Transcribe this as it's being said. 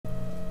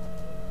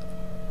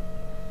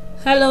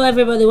Hello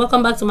everybody,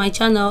 welcome back to my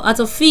channel at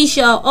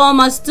Official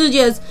Alma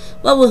Studios,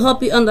 where will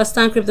help you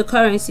understand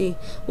cryptocurrency.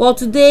 Well,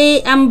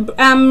 today I'm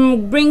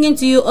bringing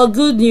to you a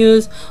good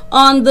news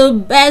on the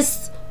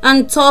best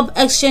and top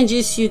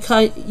exchanges you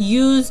can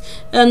use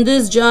on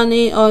this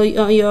journey, or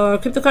on your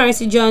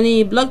cryptocurrency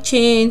journey,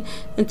 blockchain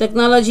and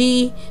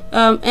technology,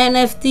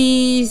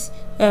 NFTs,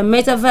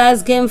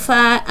 metaverse,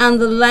 GameFi, and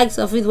the likes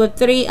of it,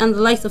 Web3 and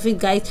the likes of it,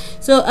 guys.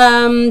 So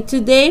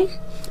today,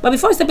 but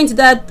before I step into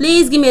that,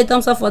 please give me a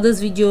thumbs up for this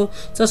video,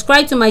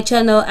 subscribe to my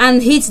channel,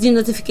 and hit the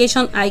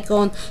notification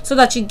icon so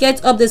that you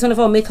get updates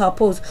whenever I make our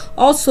post.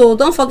 Also,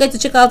 don't forget to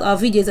check out our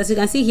videos. As you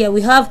can see here,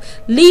 we have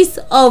lists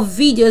of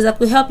videos that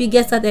will help you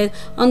get started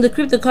on the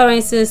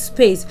cryptocurrency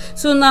space.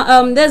 So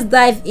now let's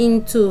dive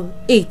into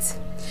it.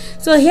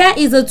 So here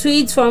is a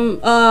tweet from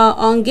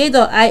on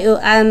gateio,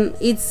 and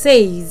it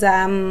says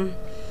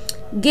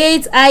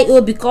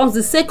gateio becomes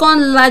the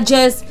second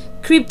largest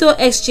crypto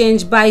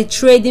exchange by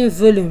trading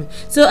volume.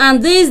 So,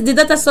 and the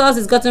data source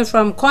is gotten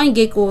from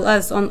CoinGecko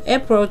as on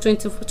April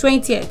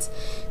 20th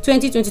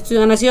 2022,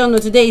 and as you all know,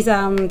 today is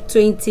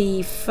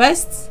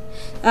 21st.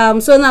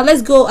 So now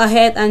let's go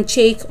ahead and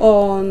check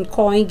on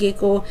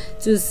CoinGecko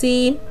to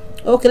see.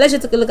 Okay, let's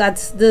just take a look at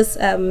this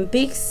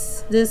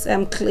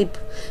clip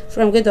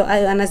from gateio,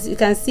 and as you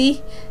can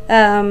see,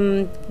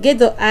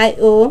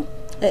 gateio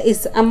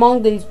is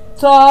among the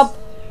top.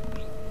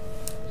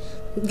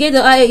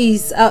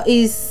 Gateio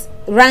is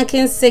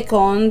ranking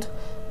second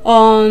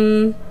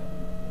on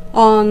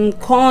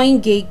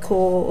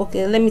CoinGecko.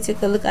 Okay, let me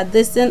take a look at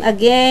this thing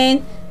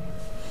again.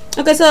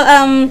 Okay, so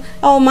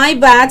oh my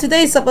bad,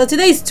 today is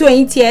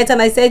 20th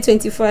and I said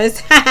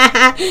 21st.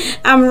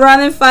 I'm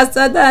running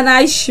faster than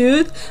I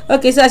should.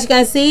 Okay, so as you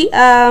can see,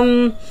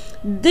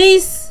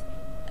 this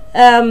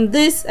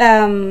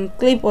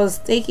clip was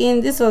taken.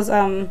 This was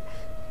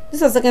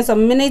taken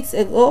some minutes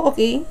ago.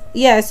 Okay,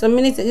 yeah, some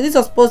minutes ago. This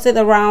was posted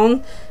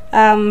around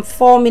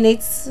 4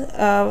 minutes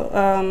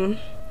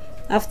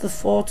after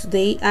 4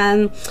 today.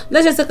 And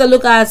let's just take a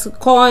look at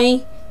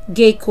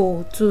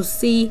CoinGecko to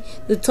see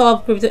the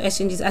top crypto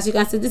exchanges. As you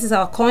can see, this is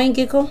our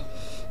CoinGecko,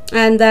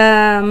 and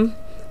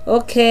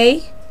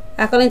okay,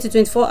 according to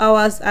 24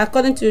 hours,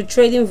 according to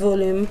trading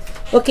volume,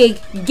 okay,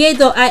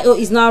 gateio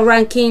is now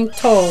ranking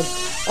third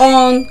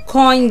on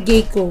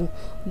CoinGecko.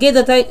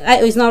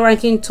 Gateio is now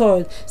ranking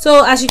third.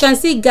 So as you can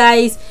see,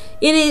 guys,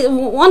 it is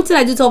one thing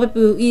I do tell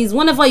people is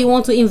whenever you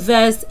want to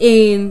invest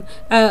in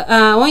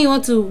when you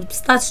want to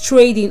start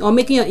trading or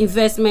making your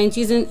investment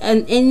using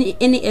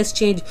any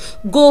exchange,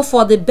 go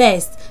for the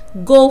best.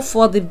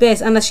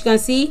 And as you can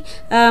see,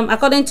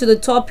 according to the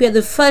top here,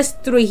 the first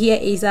three here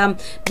is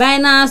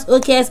Binance,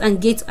 OKX,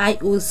 and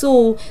gateio.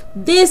 So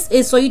this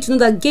is for you to know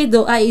that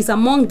gateio is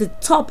among the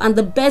top and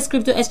the best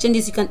crypto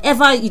exchanges you can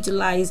ever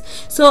utilize.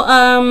 So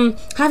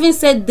having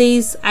said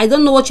this, I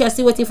don't know what you are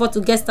still waiting for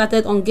to get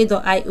started on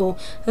gateio.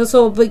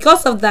 So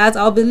because of that,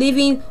 I'll be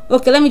leaving.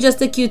 Okay, let me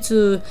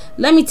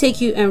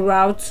take you en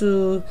route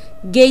to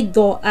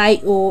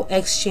gateio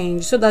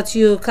exchange so that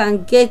you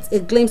can get a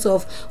glimpse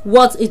of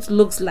what it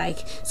looks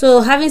like.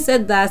 So having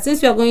said that,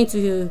 since we are going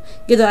to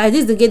gateio,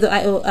 this is the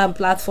gateio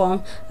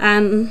platform,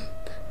 and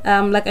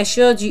like I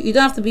showed you, you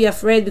don't have to be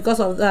afraid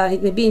because of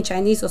it may be in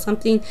Chinese or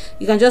something.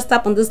 You can just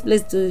tap on this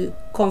place to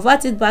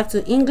convert it back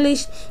to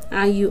English,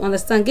 and you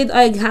understand.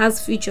 Gateio has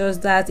features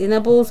that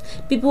enables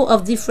people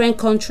of different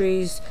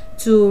countries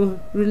to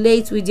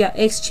relate with their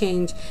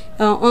exchange,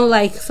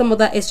 unlike some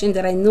other exchange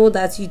that I know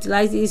that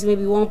utilizes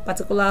maybe one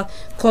particular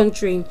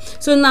country.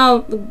 So now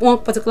one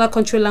particular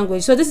country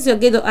language. So this is your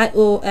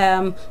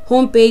gateio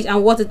homepage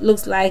and what it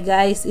looks like,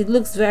 guys. It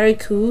looks very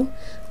cool,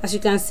 as you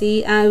can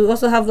see, and we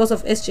also have lots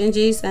of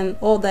exchanges and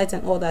all that.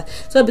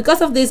 So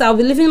because of this, I'll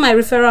be leaving my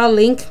referral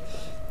link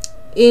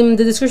in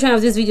the description of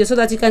this video so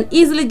that you can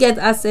easily get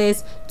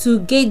access to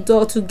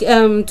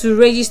gateio to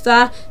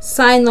register,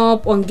 sign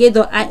up on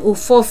gateio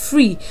for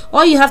free.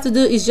 All you have to do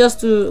is just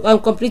to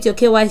complete your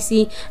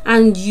KYC,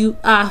 and you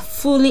are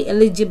fully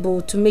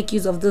eligible to make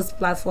use of this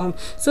platform.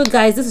 So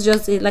guys, this is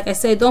just it. Like I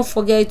said, don't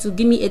forget to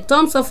give me a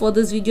thumbs up for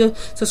this video,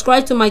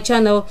 subscribe to my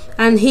channel,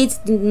 and hit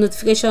the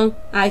notification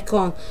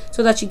icon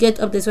so that you get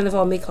updates whenever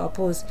I make our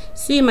post.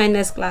 See you in my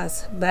next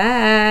class.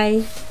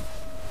 Bye.